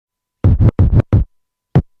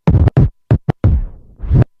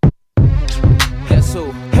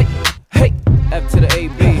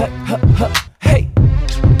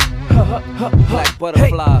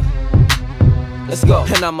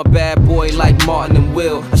And I'm a bad boy like Martin and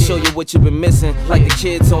Will. I show you what you've been missing, like the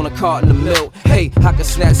kids on a carton of milk. Hey, I can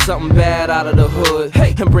snatch something bad out of the hood,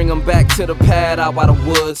 hey, and bring them back to the pad out by the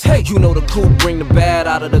woods. Hey, you know the coupe bring the bad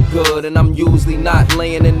out of the good, and I'm usually not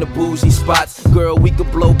laying in the bougie spots. Girl, we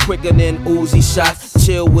could blow quicker than Uzi shots.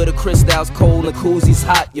 Chill with the crystals cold and the koozies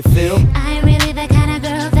hot, you feel? I ain't really the kind of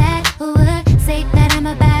girl that would say that I'm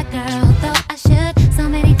a bad girl, though I should. So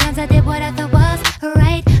many times I did what I thought was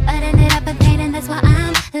right, but ended up in pain, and that's why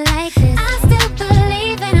I'm like this. I still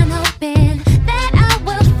believe and I'm hoping that I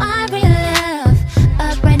will find real love,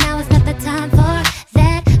 but right now it's not the time for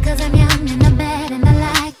that, cause I'm young and I'm bad and I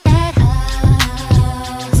like that.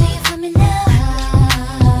 Oh, sing it for me now.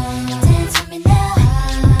 Oh, dance for me now.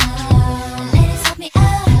 Oh, ladies help me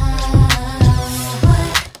out.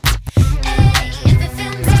 What? Hey, if you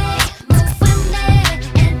feel me, move with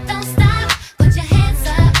me and don't stop. Put your hands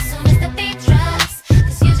up as soon as the beat drops,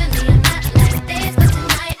 cause usually I'm not like this, but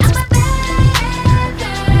tonight I'm a bad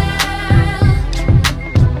girl.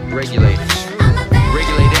 Regulators. I'm a bad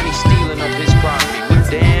Regulate any stealing of his property. We're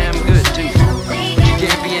damn good too. But you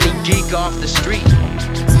can't be any geek off the street.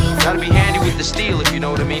 Gotta be handy with the steel if you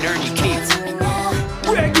know what I mean. Earn your keep.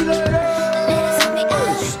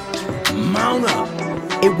 Mount up.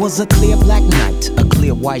 It was a clear black night, a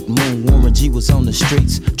clear white moon. Warren G was on the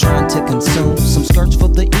streets trying to consume some skirts for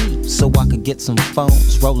the E, so I could get some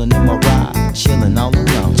phones. Rolling in my ride, chilling all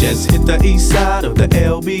alone. Just hit the east side of the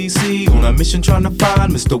LBC on a mission trying to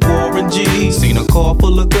find Mr. Warren G. Seen a car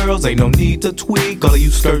full of girls, ain't no need to tweak. All of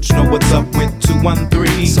you skirts know what's up with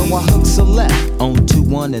 213. So I hooked Select on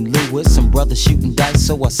 21 and Lewis. Some brothers shooting dice,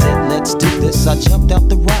 so I said, let's do this. I jumped out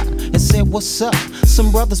the ride and said, what's up?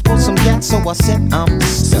 Some brothers pulled some gas, so I said, I'm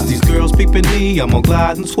Since these girls peeping me, I'm gonna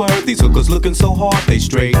glide and swerve. These hookers looking so hard, they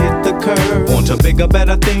straight hit the curve. Want to bigger,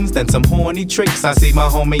 better things than some horny tricks. I see my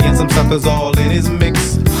homie and some suckers all in his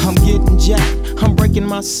mix. I'm getting jacked, I'm breaking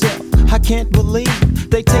myself. I can't believe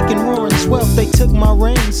they taking Warren's wealth. They took my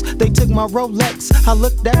rings, they took my Rolex. I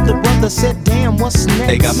looked at the brother, said, damn, what's next?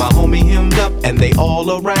 They got my homie hemmed up and they all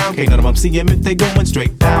around. Can't none of them see him if they going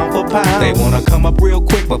straight pound for pound. They wanna come up real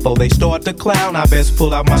quick before they start to clown. I best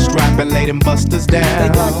pull out my strap and lay them busters down. They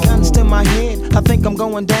got guns to my head, I think I'm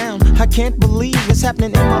going down. I can't believe it's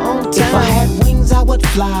happening in my own town. If I had wings, I would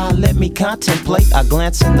fly, let me contemplate. I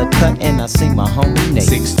glance in the cut and I see my homie Nate.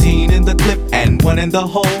 16 in the clip and 1 in the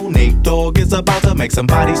hole. Nate Dogg is about to make some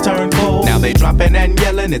bodies turn cold. Now they dropping and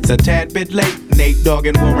yelling, it's a tad bit late. Nate Dogg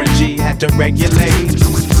and Warren G had to regulate.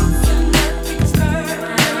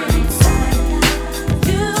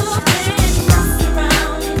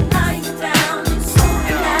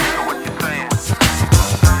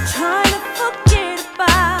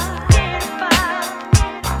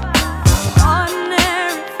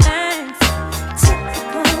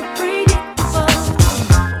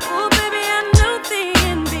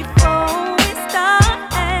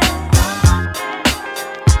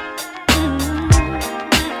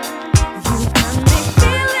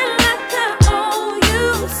 Feel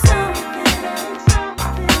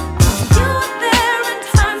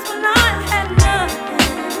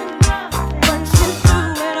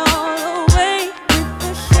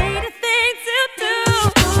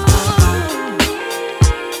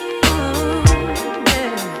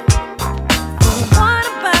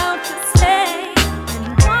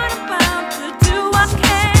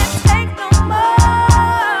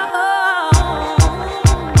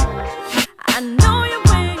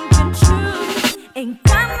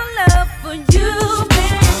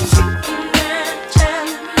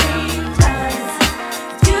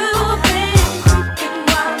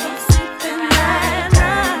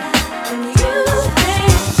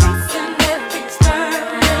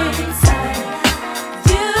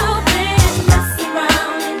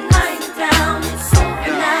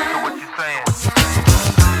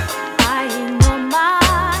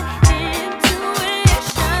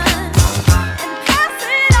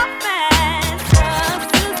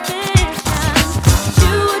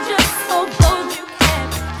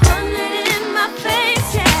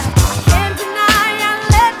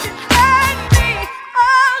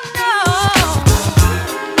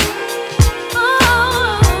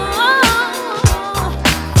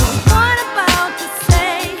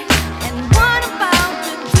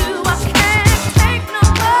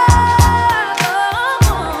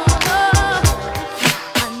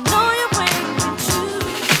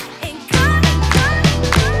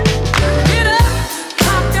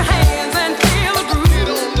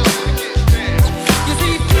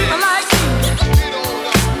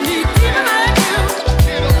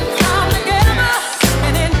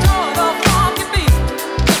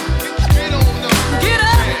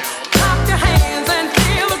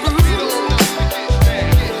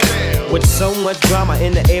So much drama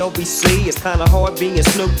in the LBC. It's kinda hard being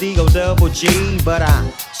Snoop D O Double G, but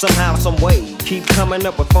I somehow, some way keep coming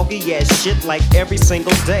up with funky ass shit like every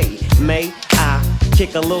single day. May I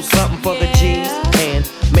kick a little something for the G's and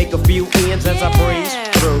make a few ends as I breeze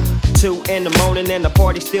through 2 in the morning and the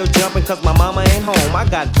party still jumping cause my mama ain't home. I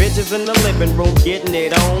got bitches in the living room getting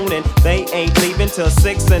it on and they ain't leaving till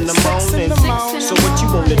 6 in the morning. So what you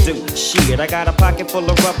wanna do? Shit, I got a pocket full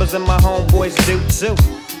of rubbers and my homeboys do too.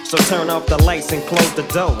 So turn off the lights and close the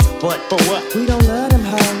door. But for what? We don't love them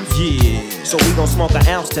hoes. Yeah. So we gon' smoke an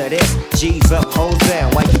ounce to this. G's up, hoes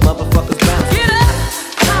down, while you motherfuckers bounce. Get up,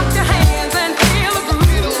 clap your hands and feel the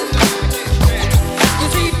groove. You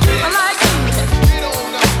see people like me,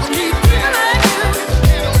 need people like you.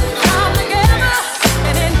 Come together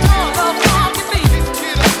and enjoy the funky beat.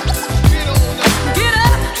 Get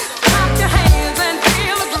up, clap your hands and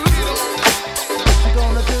feel the groove. What you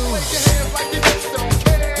gonna do? Wave your hands like you just don't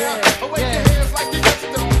care. Wave your hands like you just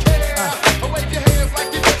don't care. Wave your hands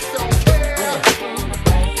like you just don't care.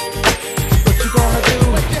 What you gonna do?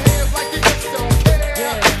 Wave your hands like you just don't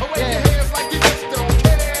care. Wave your hands like you just don't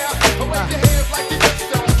care. Wave your hands like you just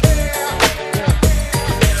don't care.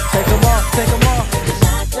 Take 'em off, take 'em off.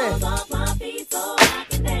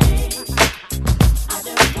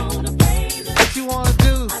 What you wanna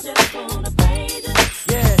do?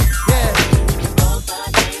 Yeah, yeah.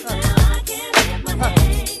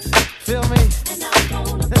 Feel me?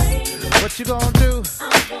 What you gonna do?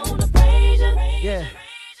 Yeah.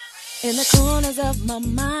 In the corners of my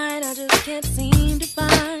mind, I just can't seem to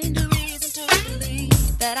find a reason to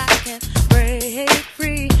believe that I can break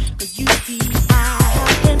free. Cause you see, I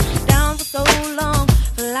have been down for so long,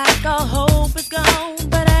 feel like all hope is gone.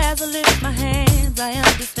 But as I lift my hands, I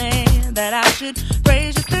understand that I should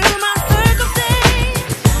praise you through my circumstance.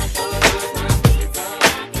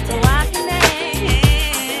 So I can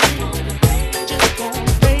dance, just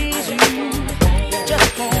gonna praise you,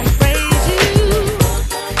 just gonna praise you.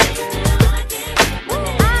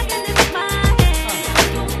 I can lift my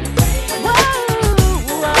hands, whoa,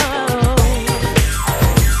 whoa.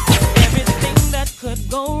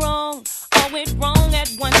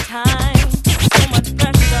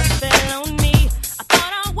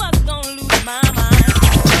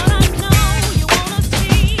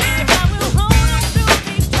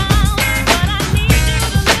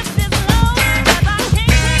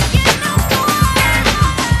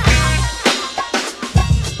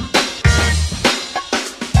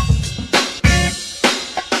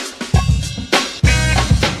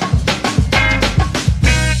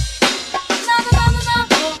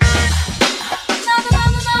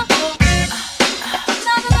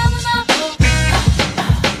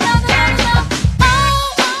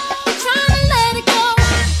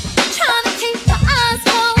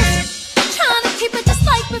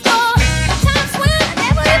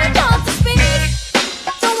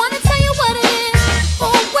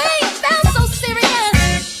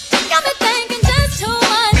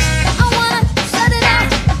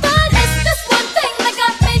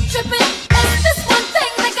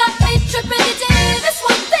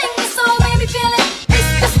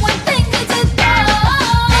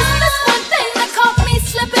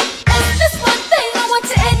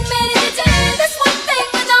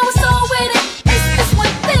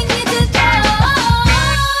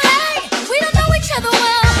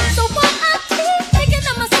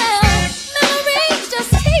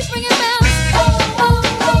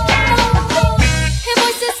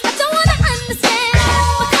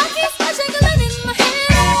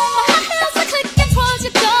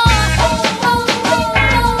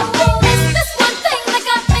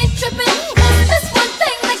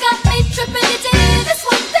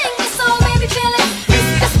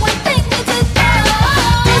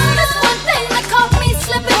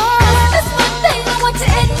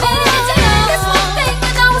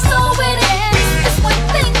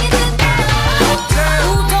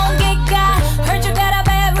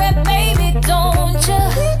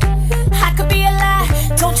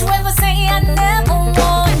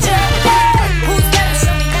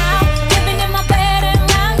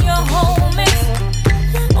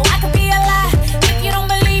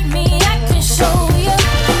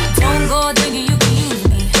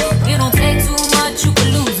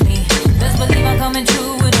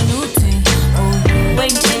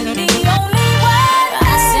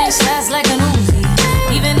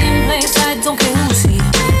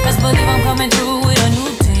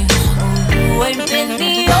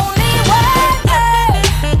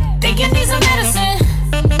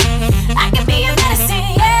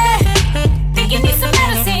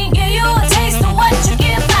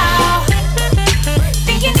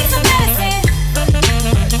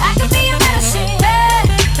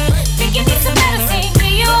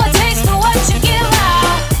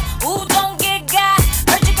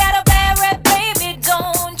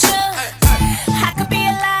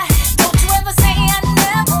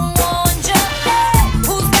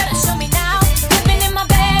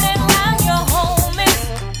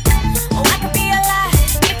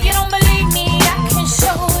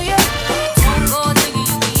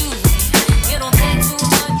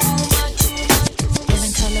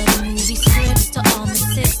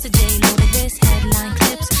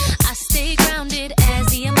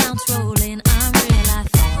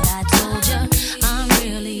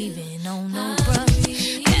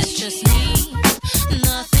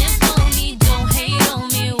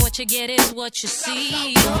 what you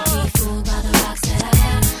see. Don't be fooled by the rocks that I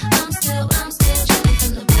got. I'm still chilling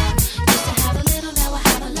from the block. Used to have a little, now I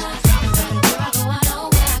have a lot. Everywhere I go, I know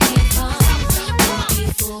where I came from. Don't be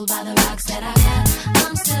fooled by the rocks that I got.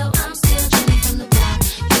 I'm still chilling from the block.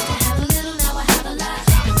 Used to have a little, now I have a lot.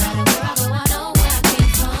 Everywhere I go, I know where I came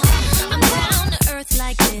from. I'm down to earth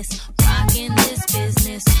like this, rocking this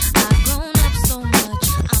business. I've grown up so much,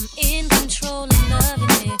 I'm in control and loving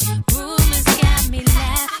it. Rumors got me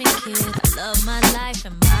laughing, kid. I love my life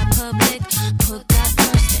and my public. Put God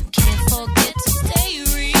first and can't forget to stay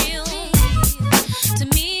real. To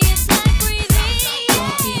me, it's like breathing.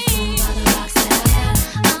 Don't be fooled by the rocks that I got.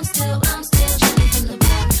 I'm still chilling from the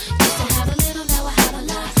block. Used to have a little, now I have a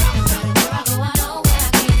lot. Everywhere I go, I know where I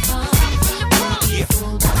came from. Don't be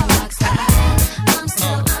fooled by the rocks that I got. I'm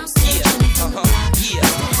still chilling from the block. Used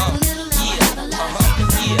to have a little, now I have a lot.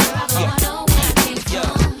 Everywhere I go, I know where I came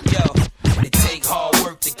from. Yo, it take hard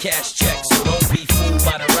work to cash checks, so don't be fooled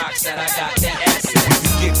by the rocks that I got. That assets.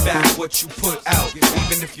 Get back what you put out.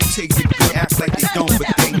 Even if you take it good, act like they don't, but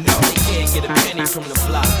they know. They can't get a penny from the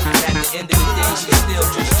block. At the end of the day, she's still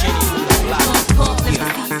just Jenny from the block. Pump, let me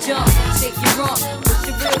see you jump, shake your rump, push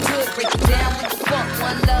it real good, break it down with the funk.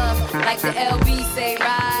 One love, like the LB say,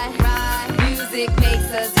 ride. Music makes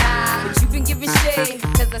us high, but you been giving shade,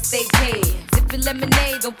 cause I stay paid. Sipping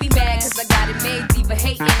lemonade, don't be mad, cause I got it made. Diva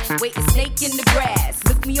hating, waiting snake in the grass.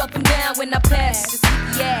 Look me up and down when I pass, just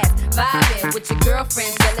sneaky ass. Vibing with your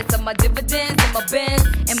girlfriend, jealous of my dividends and my bends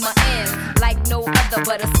and my ends. Like no other,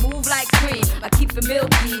 but a smooth like cream. I keep it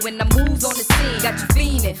milky when I moves on the scene. Got you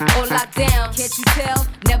fiending, all locked down, can't you tell?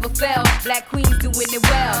 Never fell, black queens doing it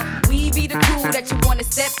well. We be the crew that you wanna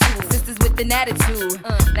step to, sisters with an attitude.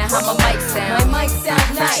 Now how my mic sound? My mic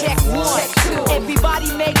sound nice. Check one, Check two.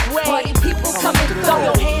 Everybody make way. Party people coming through. Throw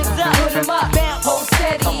your hands up. Put 'em up, Bounce. hold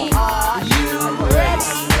steady. Are you ready?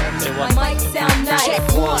 My mic sound nice. Check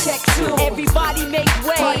one. Check two. Everybody make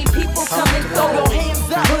way. Party people coming through. Throw your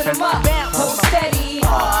hands up. Put 'em up, Bounce. hold steady.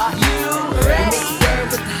 Are you ready? Stir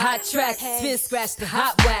with the hot track, spin scratch the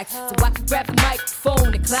hot wax, so I can grab the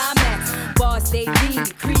microphone and climax. Bars stay lean,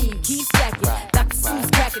 the cream keep stacking. Dr.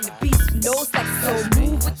 Seuss cracking the beats, you know stacking. So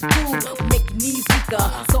move with the groove, make your knees weaker.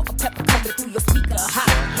 Salt and pepper coming through your speaker,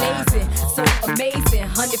 hot blazing, so amazing.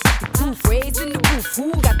 150 proof, raising the roof.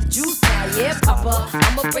 Who got the juice now? Yeah, Papa.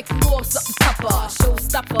 I'ma break you off something proper,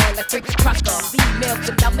 showstopper like Rick Crocker. Female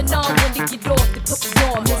phenomenon when they get off, they put me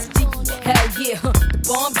on. Miss Jiggy, hell yeah, the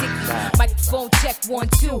bomb Jiggy. Microphone check 1,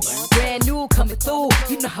 2, brand new coming through.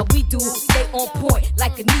 You know how we do, stay on point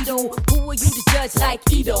like a needle. Who are you to judge like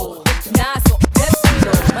Edo? Nas or Pepsi?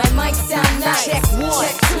 My mic sound nice. Check one.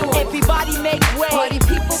 Check two. Everybody make way. Party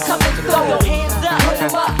people coming through. Throw your hands up. Put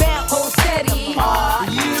 'em up, Bounce. hold steady. Are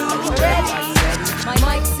you ready? My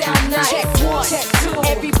mic sound nice. Check one. Check two.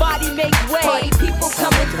 Everybody make way. Party people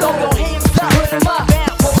coming through. Throw your hands up. Put 'em up,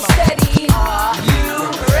 Bounce. hold steady. Are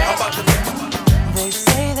you ready? They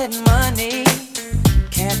say that money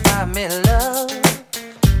can't buy me love,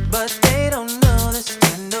 but they don't know this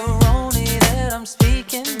tenderoni that I'm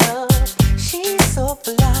speaking of. She's so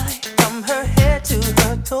fly from her head to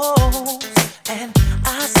her toes, and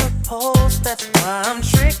I suppose that's why I'm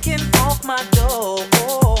tricking off my dough.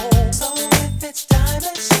 So if it's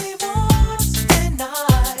diamonds she wants, then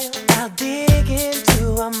I'll dig into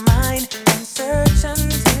her mind and search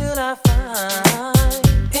until I find.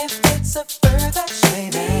 If it's a fur that she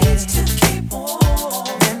needs to keep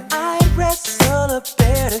warm, then I wrestle a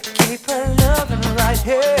bear to keep her loving right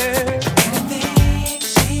here. Anything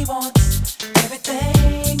she wants,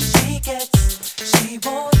 everything she gets, she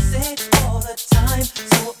wants it all the time,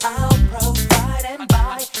 so I'll provide and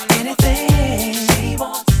buy anything she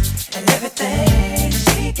wants and everything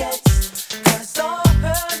she gets, 'cause all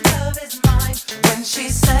her love is mine when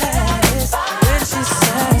she's satisfied. When she's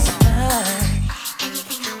satisfied.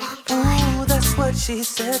 Ooh, that's what she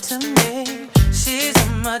said to me. She's a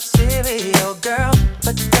material girl,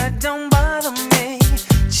 but that don't bother me.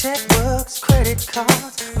 Checkbooks, credit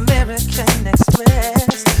cards, American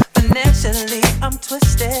Express. Financially, I'm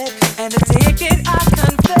twisted and addicted, I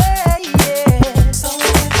confess. Yeah. So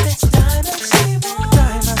if it's diamonds she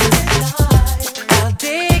wants, I'll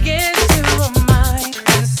dig into her mind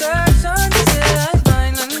and search until I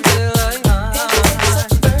find. If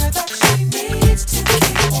it's a bird that she needs to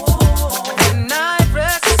keep warm, and I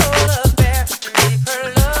wrestle a bear, keep her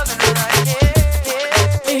loving right here.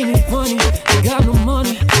 Ain't it funny? I got no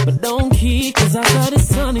money, but don't keep, 'cause I got it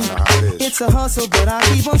sunny. It's a hustle, but I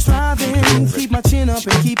keep on striving. Keep my chin up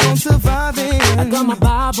and keep on surviving. I got my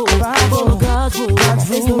Bible full of God's rules.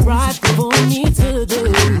 It's the right thing for me to do.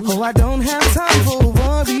 Oh, I don't have time for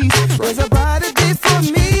worries. There's a brighter day for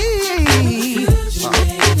me.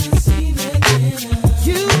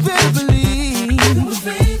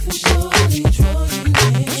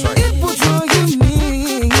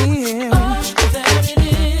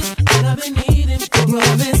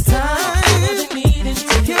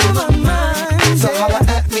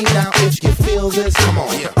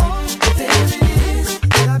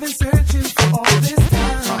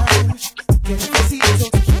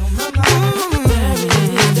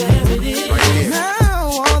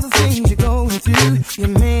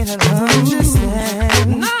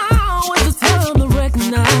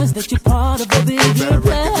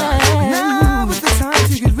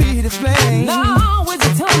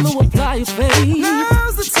 babe.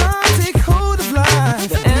 Now's the time, take hold of life.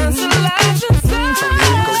 The answer lies inside.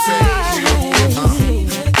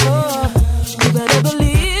 Oh, you better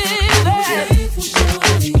believe that.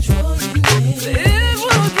 It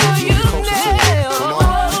will draw you now.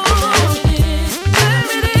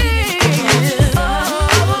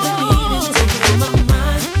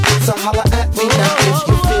 So holla at me now if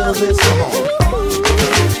you feel this. Come on.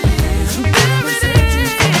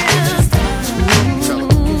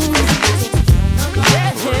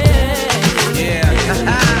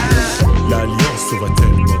 L'alliance va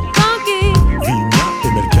tellement Funky, Vigna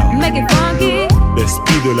et Melka. make it funky,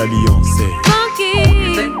 L'esprit de l'alliance est funky,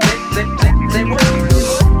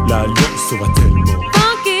 L'alliance va tellement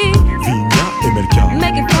funky, Vigna et Melka.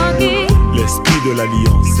 make it funky, L'esprit de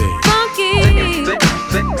l'alliance est funky.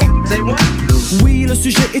 Oui, le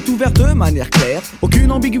sujet est ouvert de manière claire. Aucune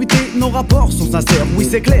ambiguïté, nos rapports sont sincères. Oui,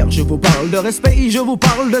 c'est clair, je vous parle de respect, je vous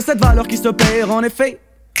parle de cette valeur qui se perd en effet.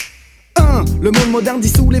 Le monde moderne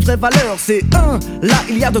dissout les vraies valeurs. C'est là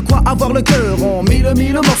il y a de quoi avoir le cœur. On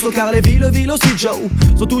mille morceaux car les villes aussi Joe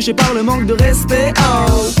sont touchés par le manque de respect.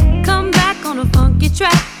 Oh. Come back on a funky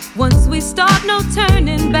track. Once we start, no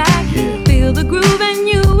turning back. Feel the groove and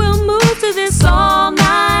you will move to this all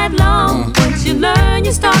night long. Once you learn,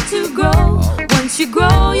 you start to grow. Once you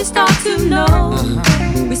grow, you start to know.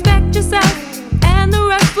 Respect yourself and the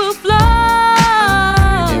rest will flow.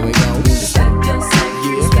 Here we go. Respect yourself,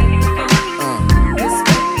 respect the funk.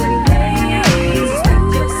 Respect the ladies. Respect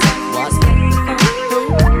yourself, respect the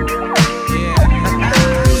funk.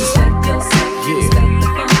 Respect yourself, respect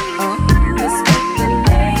the funk. Respect the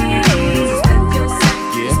ladies. Respect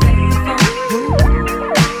yourself, respect the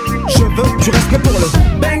funk. Je veux du respect pour le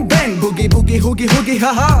bang bang, boogie boogie hoogie hoogie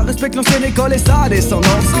haha. Respecte l'ancienne école et sa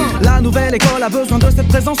descendance. La nouvelle école a besoin de cette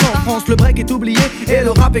présence en France. Le break est oublié et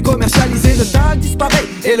le rap est commercialisé. Le tag disparaît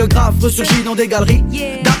et le graphe ressurgit dans des galeries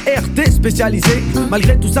d'ART spécialisées.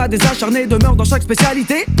 Malgré tout ça, des acharnés demeurent dans chaque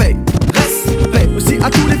spécialité. Paix, respect aussi à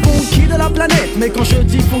tous les funky de la planète. Mais quand je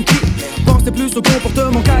dis funky, pensez plus au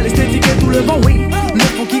comportement qu'à l'esthétique et tout le vent. Oui, le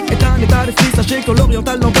funky est un état d'esprit. Sachez que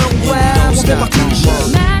l'oriental number one, on fait partie.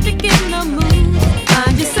 Magic in the mood.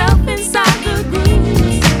 Find yourself inside the groove.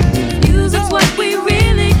 Music's what we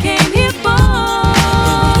really came here for.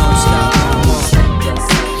 Respect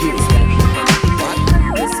yourself, respect the funk.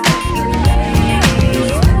 Respect the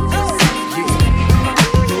ladies.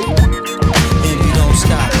 And we don't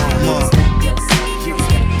stop no more.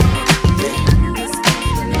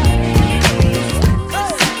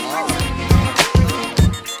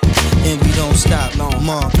 And we don't stop no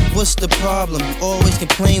more. What's the problem? You always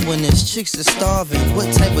complain when there's chicks are starving.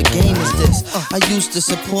 What type of game is this? I used to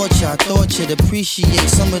support ya, I thought you'd appreciate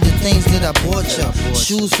some of the things that I bought ya.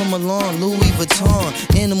 Shoes from Milan, Louis Vuitton,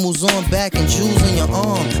 animals on back and jewels on your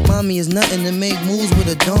arm. Mommy is nothing to make moves with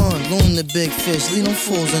a dawn. Loon the big fish, leave them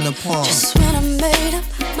fools in the pond. Just when I made up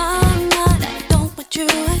my mind, I don't want you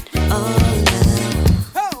at all now.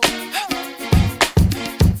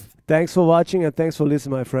 Thanks for watching and thanks for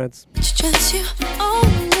listening, my friends. It's just you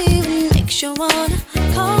only makes you wanna